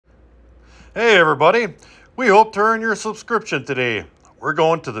Hey everybody, we hope to earn your subscription today. We're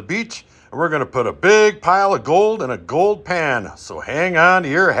going to the beach and we're going to put a big pile of gold in a gold pan, so hang on to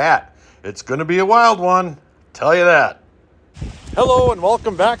your hat. It's going to be a wild one, tell you that. Hello and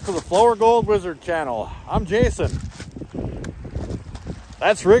welcome back to the Flourgoldwizards channel. I'm Jason.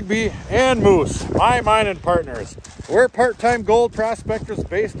 That's Rigby and Moose, my mining partners. We're part-time gold prospectors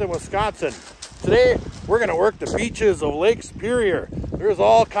based in Wisconsin. Today, we're going to work the beaches of Lake Superior. There's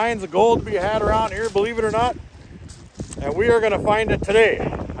all kinds of gold to be had around here, believe it or not. And we are going to find it today.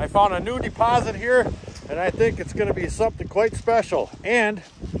 I found a new deposit here, and I think it's going to be something quite special. And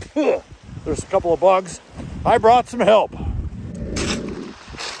there's a couple of bugs. I brought some help.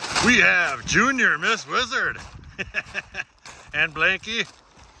 We have Junior Miss Wizard and Blanky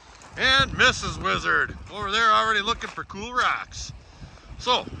and Mrs. Wizard over there already looking for cool rocks.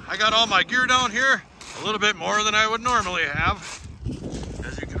 So I got all my gear down here, a little bit more than I would normally have,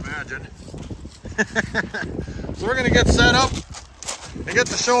 as you can imagine. So we're gonna get set up and get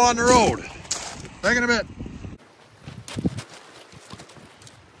the show on the road. Back in a bit.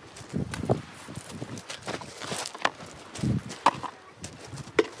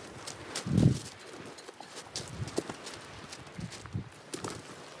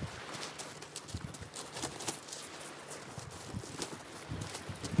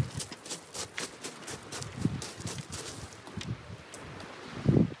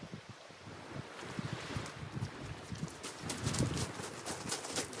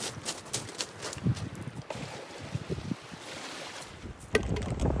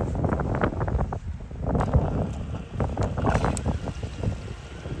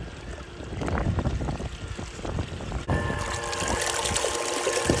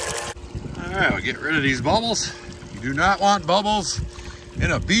 Alright, we'll get rid of these bubbles. You do not want bubbles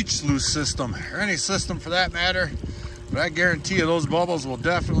in a beach sluice system, or any system for that matter. But I guarantee you those bubbles will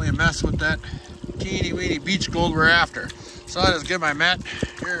definitely mess with that teeny weeny beach gold we're after. So I just give my mat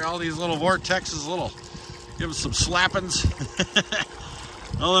here all these little vortexes, give them some slappings.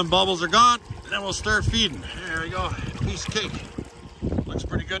 All them bubbles are gone, and then we'll start feeding. There we go, piece of cake. Looks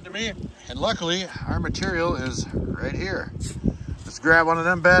pretty good to me. And luckily, our material is right here. Let's grab one of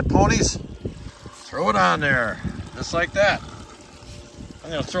them bad ponies. Throw it on there, just like that. I'm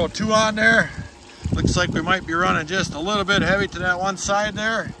gonna throw two on there. Looks like we might be running just a little bit heavy to that one side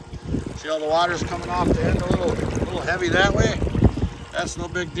there. See how the water's coming off the end a little heavy that way? That's no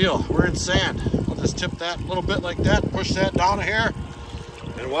big deal. We're in sand. We'll just tip that a little bit like that, push that down a hair,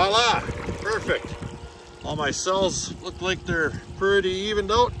 and voila, perfect. All my cells look like they're pretty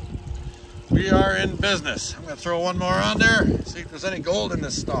evened out. We are in business. I'm gonna throw one more on there, see if there's any gold in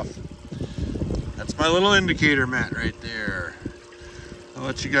this stuff. That's my little indicator mat right there. I'll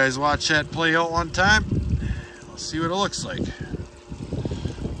let you guys watch that play out one time. We'll see what it looks like.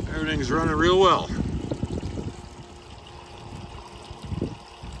 Everything's running real well.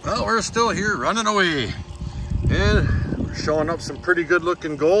 Well, we're still here running away. And we're showing up some pretty good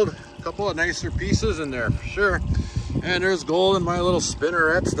looking gold. A couple of nicer pieces in there for sure. And there's gold in my little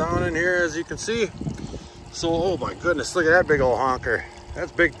spinnerets down in here, as you can see. So, oh my goodness, look at that big old honker.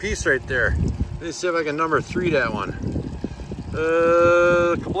 That's a big piece right there. Let me see if I can number 3 that one.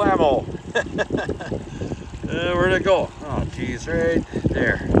 Kablamo. Where'd it go? Oh, geez, right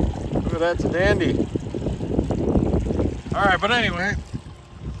there. Look at that, it's a dandy. All right, but anyway,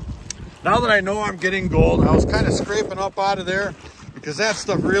 now that I know I'm getting gold, I was kind of scraping up out of there because that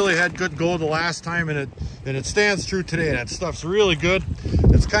stuff really had good gold the last time, and it stands true today. That stuff's really good.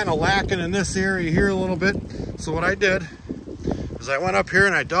 It's kind of lacking in this area here a little bit. So what I did is I went up here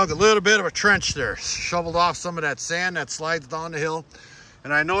and I dug a little bit of a trench there, shoveled off some of that sand that slides down the hill,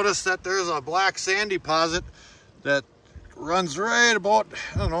 and I noticed that there's a black sand deposit that runs right about,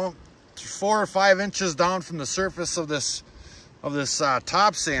 I don't know, 4 or 5 inches down from the surface of this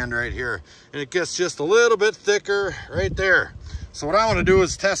top sand right here, and it gets just a little bit thicker right there. So what I want to do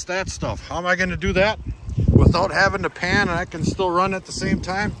is test that stuff. How am I going to do that without having to pan and I can still run at the same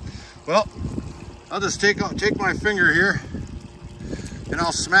time? Well, I'll just take my finger here and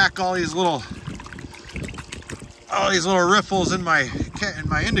I'll smack all these little riffles in my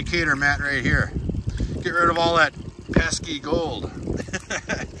indicator mat right here. Get rid of all that pesky gold.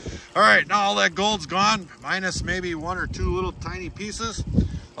 All right, now all that gold's gone, minus maybe 1 or 2 little tiny pieces.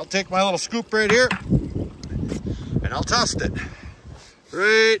 I'll take my little scoop right here and I'll test it.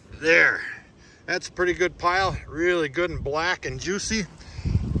 Right there. That's a pretty good pile, really good and black and juicy.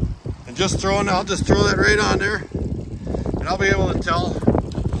 And I'll just throw that right on there, and I'll be able to tell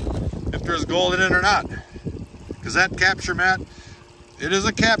if there's gold in it or not. Because that capture mat It is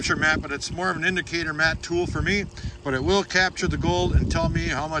a capture mat, but it's more of an indicator mat tool for me. But it will capture the gold and tell me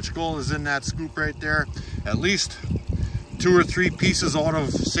how much gold is in that scoop right there. At least 2 or 3 pieces out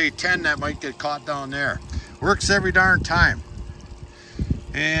of, say, 10 that might get caught down there. Works every darn time.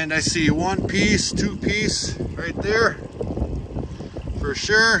 And I see 1 piece, 2 piece right there for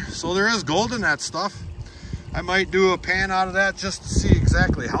sure. So there is gold in that stuff. I might do a pan out of that just to see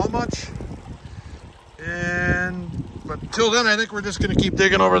exactly how much. But until then, I think we're just gonna keep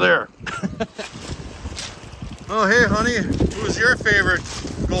digging over there. Oh, hey honey, who's your favorite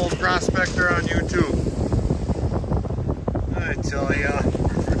gold prospector on YouTube? I tell ya.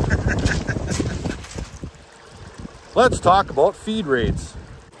 Let's talk about feed rates.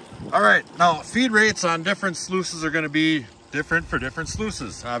 All right, now feed rates on different sluices are gonna be different for different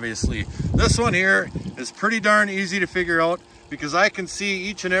sluices, obviously. This one here is pretty darn easy to figure out because I can see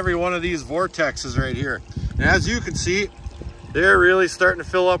each and every one of these vortexes right here. And as you can see, they're really starting to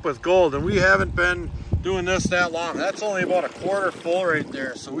fill up with gold, and we haven't been doing this that long. That's only about a quarter full right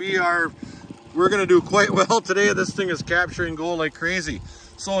there. So we're gonna do quite well today. This thing is capturing gold like crazy.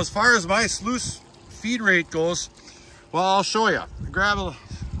 So as far as my sluice feed rate goes, well, I'll show you. Grab a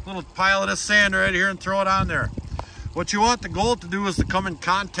little pile of this sand right here and throw it on there. What you want the gold to do is to come in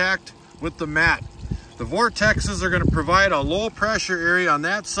contact with the mat. The vortexes are going to provide a low pressure area on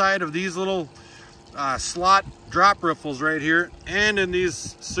that side of these little slot drop riffles right here, and in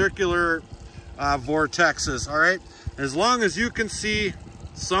these circular vortexes. All right, as long as you can see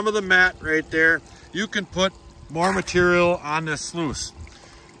some of the mat right there, you can put more material on this sluice.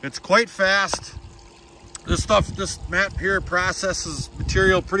 It's quite fast. This mat here processes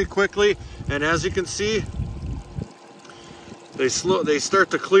material pretty quickly, and as you can see, they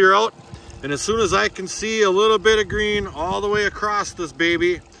start to clear out. And as soon as I can see a little bit of green all the way across this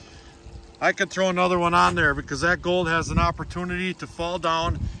baby, I can throw another one on there because that gold has an opportunity to fall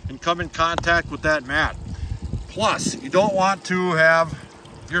down and come in contact with that mat. Plus, you don't want to have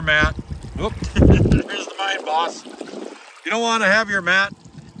your mat, whoop, here's the mine boss. You don't want to have your mat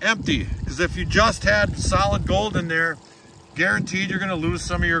empty, because if you just had solid gold in there, guaranteed you're going to lose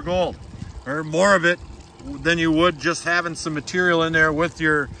some of your gold, or more of it than you would just having some material in there with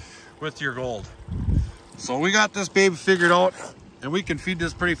your gold. So we got this baby figured out, and we can feed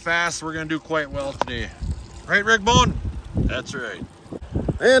this pretty fast. We're going to do quite well today. Right, Rigbone? That's right.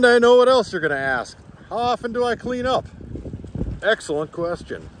 And I know what else you're going to ask. How often do I clean up? Excellent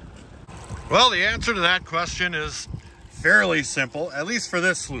question. Well, the answer to that question is fairly simple, at least for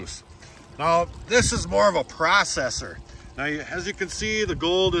this sluice. Now, this is more of a processor. Now, as you can see, the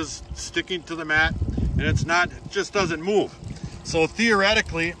gold is sticking to the mat, and it just doesn't move. So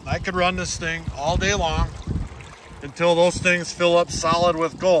theoretically, I could run this thing all day long until those things fill up solid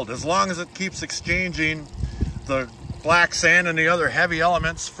with gold, as long as it keeps exchanging the black sand and the other heavy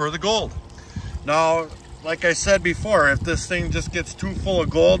elements for the gold. Now, like I said before, if this thing just gets too full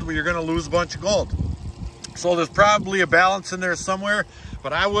of gold, well, you're going to lose a bunch of gold. So there's probably a balance in there somewhere,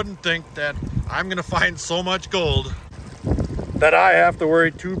 but I wouldn't think that I'm going to find so much gold that I have to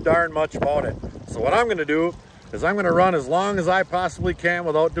worry too darn much about it. So what I'm going to do is I'm going to run as long as I possibly can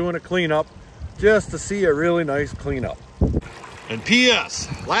without doing a cleanup, just to see a really nice cleanup. And P.S.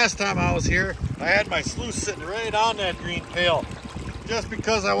 last time I was here, I had my sluice sitting right on that green pail, just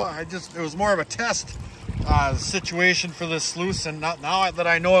because it was more of a test situation for this sluice, and now that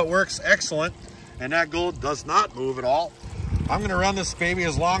I know it works excellent and that gold does not move at all, I'm going to run this baby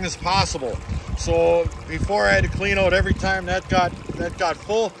as long as possible. So before I had to clean out every time that got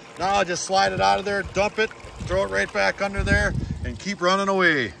full, now I'll just slide it out of there, dump it, throw it right back under there, and keep running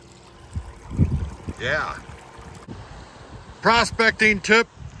away. Yeah. Prospecting tip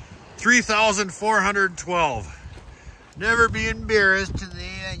 3,412. Never be embarrassed to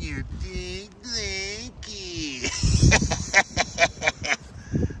lay on your big blankie.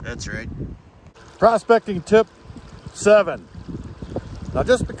 That's right. Prospecting tip 7. Now,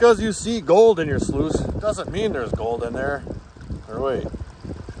 just because you see gold in your sluice doesn't mean there's gold in there. Or wait.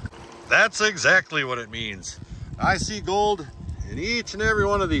 That's exactly what it means. I see gold in each and every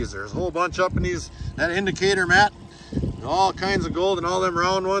one of these. There's a whole bunch up in that indicator mat. All kinds of gold in all them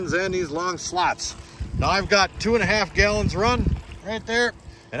round ones and these long slots. Now I've got 2.5 gallons run right there,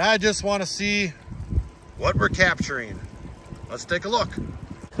 and I just want to see what we're capturing. Let's take a look.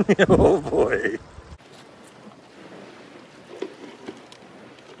 Oh boy.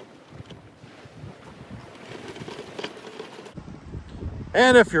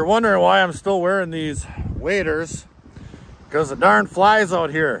 And if you're wondering why I'm still wearing these waders, because the darn flies out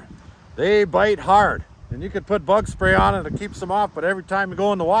here, they bite hard. And you could put bug spray on it, it keeps them off, but every time you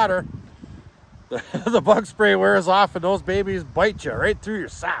go in the water, the bug spray wears off and those babies bite you right through your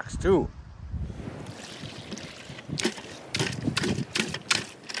socks too.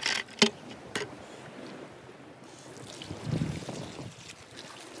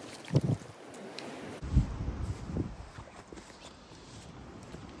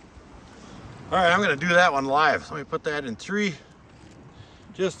 All right, I'm gonna do that one live. So let me put that in 3,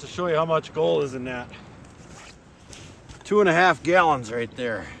 just to show you how much gold is in that. 2.5 gallons right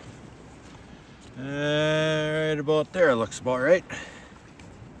there. Right about there, looks about right.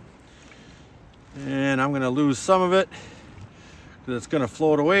 And I'm gonna lose some of it because it's gonna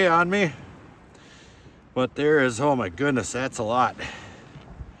float away on me. But there is, oh my goodness, that's a lot.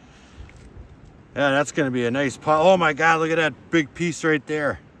 Yeah, that's gonna be a nice pot. Oh my God, look at that big piece right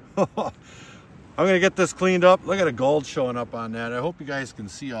there. I'm gonna get this cleaned up. Look at the gold showing up on that. I hope you guys can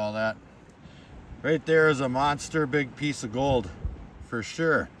see all that. Right there is a monster big piece of gold for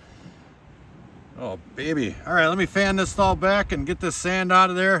sure. Oh baby. All right, let me fan this all back and get this sand out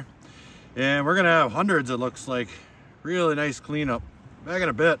of there. And we're gonna have hundreds, it looks like. Really nice cleanup. Back in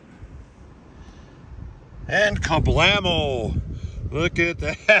a bit. And kablamo. Look at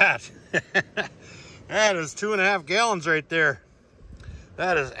that. That is 2.5 gallons right there.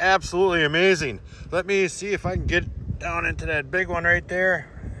 That is absolutely amazing. Let me see if I can get down into that big one right there.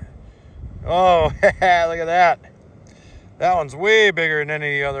 Oh, look at that. That one's way bigger than any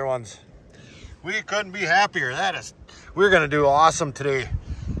of the other ones. We couldn't be happier. We're gonna do awesome today.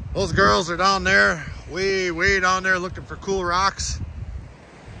 Those girls are down there, way down there looking for cool rocks.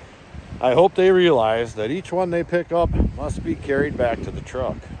 I hope they realize that each one they pick up must be carried back to the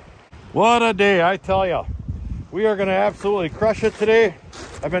truck. What a day, I tell you. We are gonna absolutely crush it today.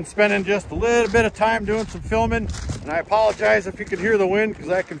 I've been spending just a little bit of time doing some filming, and I apologize if you can hear the wind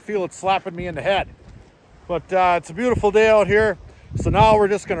because I can feel it slapping me in the head. But it's a beautiful day out here. So now we're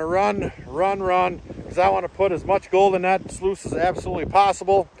just gonna run, because I wanna put as much gold in that sluice as absolutely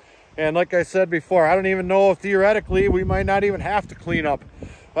possible. And like I said before, I don't even know if theoretically we might not even have to clean up.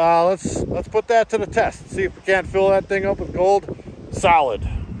 Let's put that to the test. See if we can't fill that thing up with gold solid.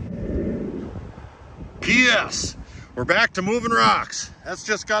 P.S. We're back to moving rocks. That's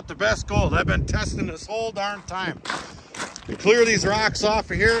just got the best gold. I've been testing this whole darn time. You clear these rocks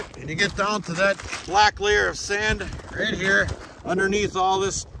off of here and you get down to that black layer of sand right here underneath all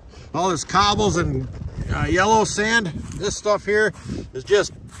this cobbles and yellow sand. This stuff here is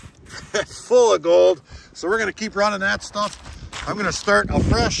just full of gold. So we're gonna keep running that stuff. I'm gonna start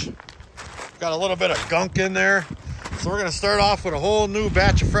afresh. Got a little bit of gunk in there. So we're gonna start off with a whole new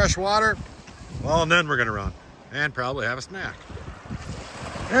batch of fresh water. Well, and then we're gonna run and probably have a snack.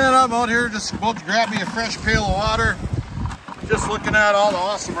 And I'm out here just about to grab me a fresh pail of water. Just looking at all the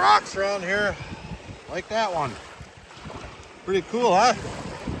awesome rocks around here. Like that one. Pretty cool, huh?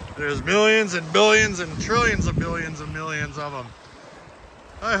 There's millions and billions and trillions of billions and millions of them.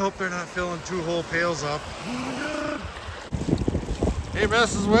 I hope they're not filling 2 whole pails up. Oh my God. Hey,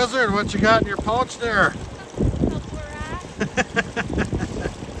 Mrs. Wizard, what you got in your pouch there?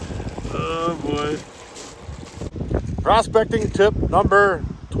 Oh boy. Prospecting tip number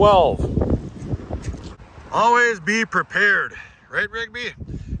 12. Always be prepared. Right, Rigby?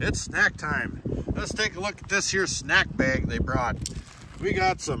 It's snack time. Let's take a look at this here snack bag they brought. We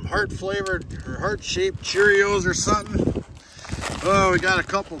got some heart-flavored or heart-shaped Cheerios or something. Oh, we got a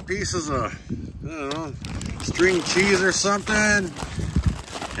couple pieces of, I don't know, string cheese or something.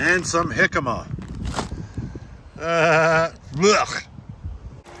 And some jicama. Blech.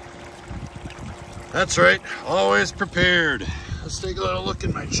 That's right, always prepared. Let's take a little look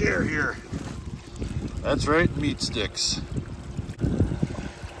in my chair here. That's right, meat sticks.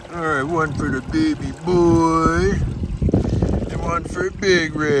 All right, one for the baby boy and one for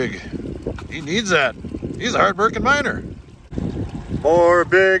Big Rig. He needs that. He's a hard-working miner. More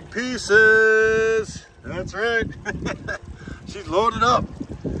big pieces. That's right. She's loaded up.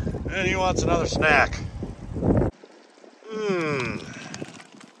 And he wants another snack.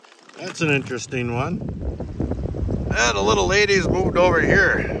 That's an interesting one. And the little lady's moved over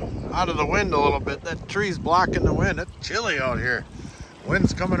here out of the wind a little bit. That tree's blocking the wind. It's chilly out here.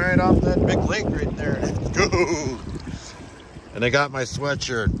 Wind's coming right off that big lake right there. And I got my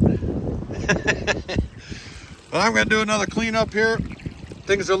sweatshirt. Well, I'm gonna do another cleanup here.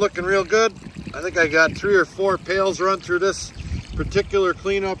 Things are looking real good. I think I got 3 or 4 pails run through this particular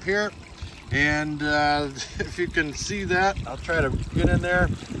cleanup here. And if you can see that, I'll try to get in there.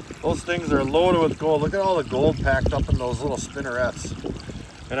 Those things are loaded with gold. Look at all the gold packed up in those little spinnerets.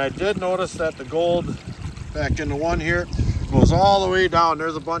 And I did notice that the gold back in the one here goes all the way down.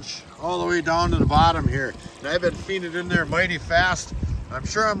 There's a bunch all the way down to the bottom here. And I've been feeding it in there mighty fast. I'm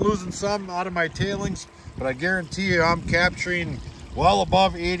sure I'm losing some out of my tailings, but I guarantee you I'm capturing well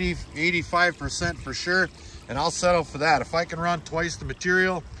above 85% for sure, and I'll settle for that. If I can run twice the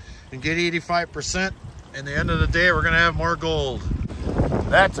material and get 85%, in the end of the day, we're gonna have more gold.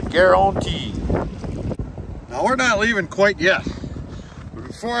 That's a guarantee. Now we're not leaving quite yet. But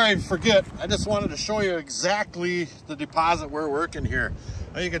before I forget, I just wanted to show you exactly the deposit we're working here.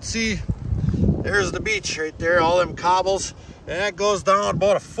 Now you can see, there's the beach right there, all them cobbles, and that goes down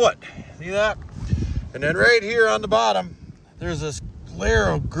about a foot. See that? And then right here on the bottom, there's this layer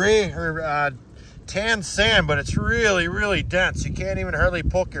of gray or tan sand, but it's really, really dense. You can't even hardly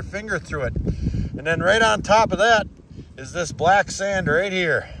poke your finger through it. And then right on top of that is this black sand right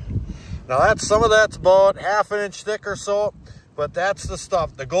here. Now some of that's about ½ inch thick or so, but that's the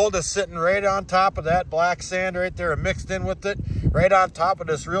stuff. The gold is sitting right on top of that black sand right there, mixed in with it, right on top of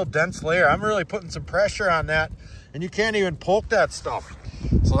this real dense layer. I'm really putting some pressure on that, and you can't even poke that stuff.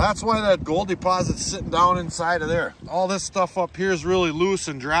 So that's why that gold deposit's sitting down inside of there. All this stuff up here is really loose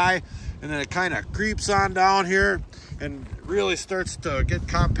and dry, and then it kind of creeps on down here and really starts to get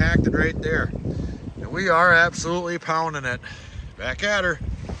compacted right there. And we are absolutely pounding it. Back at her.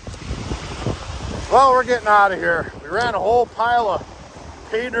 Well, we're getting out of here. We ran a whole pile of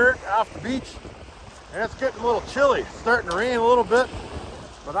pay dirt off the beach, and it's getting a little chilly. It's starting to rain a little bit,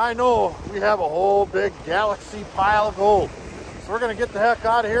 but I know we have a whole big galaxy pile of gold. So we're gonna get the heck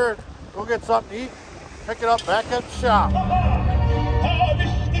out of here, go get something to eat, pick it up back at the shop.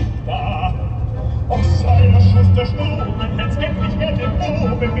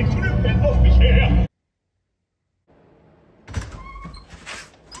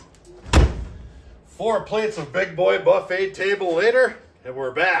 Four plates of big boy buffet table later, and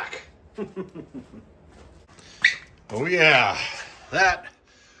we're back. Oh yeah, that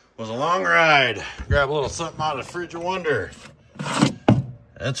was a long ride. Grab a little something out of the fridge of wonder.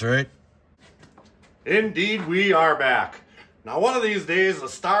 That's right. Indeed, we are back. Now, one of these days, the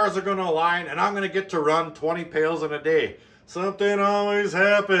stars are going to align, and I'm going to get to run 20 pails in a day. Something always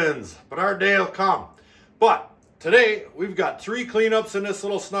happens, but our day will come. But today, we've got 3 cleanups in this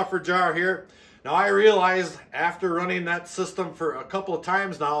little snuffer jar here. Now, I realized after running that system for a couple of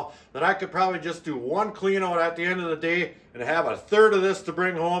times now that I could probably just do 1 clean out at the end of the day and have a third of this to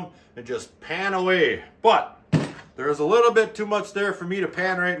bring home and just pan away. But there's a little bit too much there for me to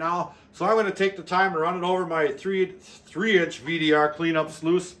pan right now, so I'm going to take the time to run it over my 3-inch VDR cleanup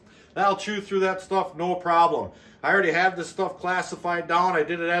sluice. That'll chew through that stuff, no problem. I already have this stuff classified down. I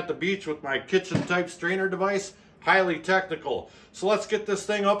did it at the beach with my kitchen type strainer device. Highly technical. So let's get this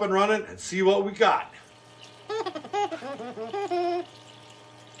thing up and running and see what we got.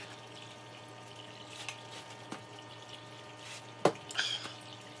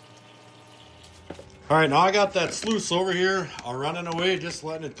 All right, now I got that sluice over here. I'm running away, just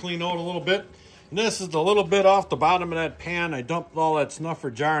letting it clean out a little bit. And this is the little bit off the bottom of that pan. I dumped all that snuffer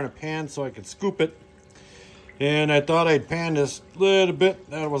jar in a pan so I could scoop it. And I thought I'd pan this little bit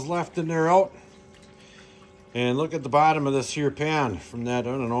that was left in there out. And look at the bottom of this here pan from that, I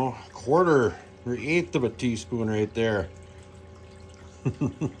don't know, 1/4 or 1/8 of a teaspoon right there.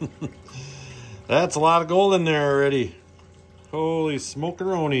 That's a lot of gold in there already. Holy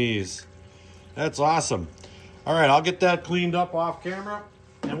smokeronies. That's awesome. All right, I'll get that cleaned up off camera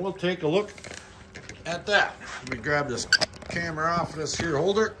and we'll take a look at that. Let me grab this camera off this here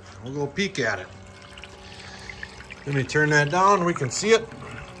holder. We'll go peek at it. Let me turn that down, we can see it.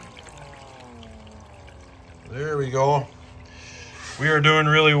 There we go. We are doing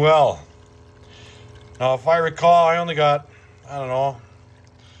really well. Now, if I recall, I only got, I don't know,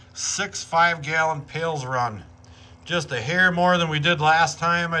 6 5-gallon pails run. Just a hair more than we did last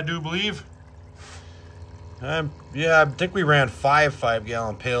time, I do believe. Yeah, I think we ran 5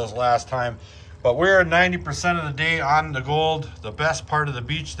 5-gallon pails last time. But we're 90% of the day on the gold, the best part of the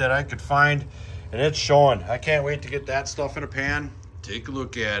beach that I could find. And it's showing. I can't wait to get that stuff in a pan. Take a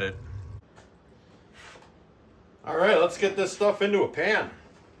look at it. All right, let's get this stuff into a pan.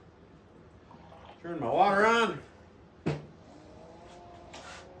 Turn my water on.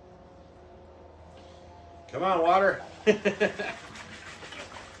 Come on, water.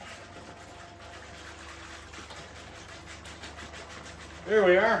 There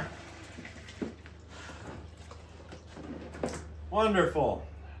we are. Wonderful.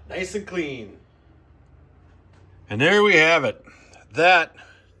 Nice and clean. And there we have it. That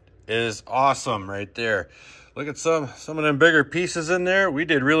is awesome right there. Look at some of them bigger pieces in there. We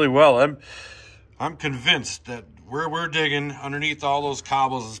did really well. I'm convinced that where we're digging underneath all those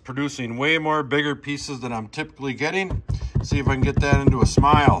cobbles is producing way more bigger pieces than I'm typically getting. See if I can get that into a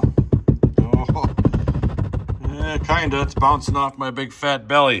smile. Oh, Kinda, it's bouncing off my big fat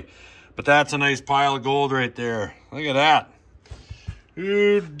belly. But that's a nice pile of gold right there. Look at that.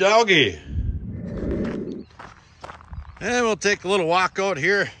 Ooh, doggy. And we'll take a little walk out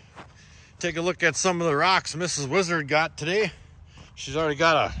here. Take a look at some of the rocks Mrs. Wizard got today. She's already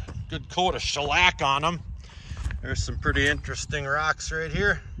got a good coat of shellac on them. There's some pretty interesting rocks right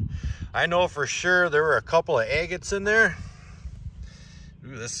here. I know for sure there were a couple of agates in there.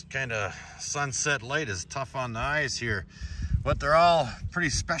 Ooh, this kind of sunset light is tough on the eyes here, but they're all pretty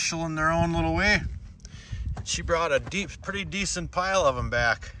special in their own little way. She brought a pretty decent pile of them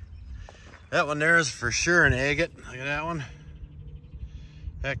back. That one there is for sure an agate. Look at that one.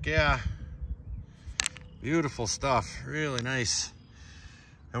 Heck yeah. Beautiful stuff, really nice.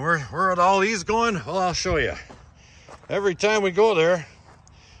 And where are all these going? Well, I'll show you. Every time we go there,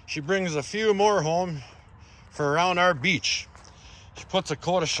 she brings a few more home for around our beach. She puts a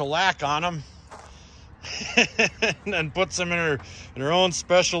coat of shellac on them and then puts them in her own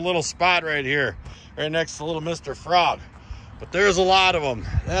special little spot right here, right next to little Mr. Frog. But there's a lot of them.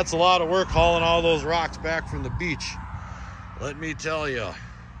 That's a lot of work hauling all those rocks back from the beach, let me tell you.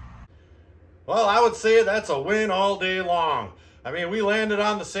 Well, I would say that's a win all day long. I mean, we landed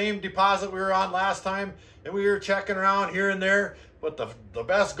on the same deposit we were on last time, and we were checking around here and there, but the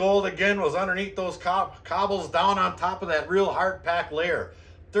best gold again was underneath those cobbles down on top of that real hard packed layer.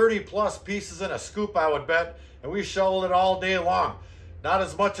 30 plus pieces in a scoop, I would bet, and we shoveled it all day long. Not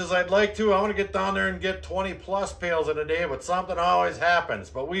as much as I'd like to. I want to get down there and get 20 plus pails in a day, but something always happens.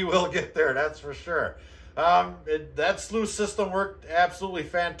 But we will get there, that's for sure. That sluice system worked absolutely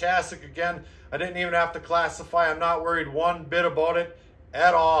fantastic again. I didn't even have to classify. I'm not worried one bit about it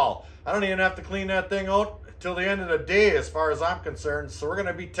at all. I don't even have to clean that thing out till the end of the day as far as I'm concerned. So we're going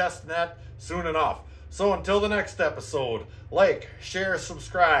to be testing that soon enough. So until the next episode, like, share,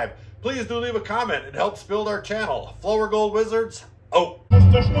 subscribe. Please do leave a comment. It helps build our channel. Flourgoldwizards, out.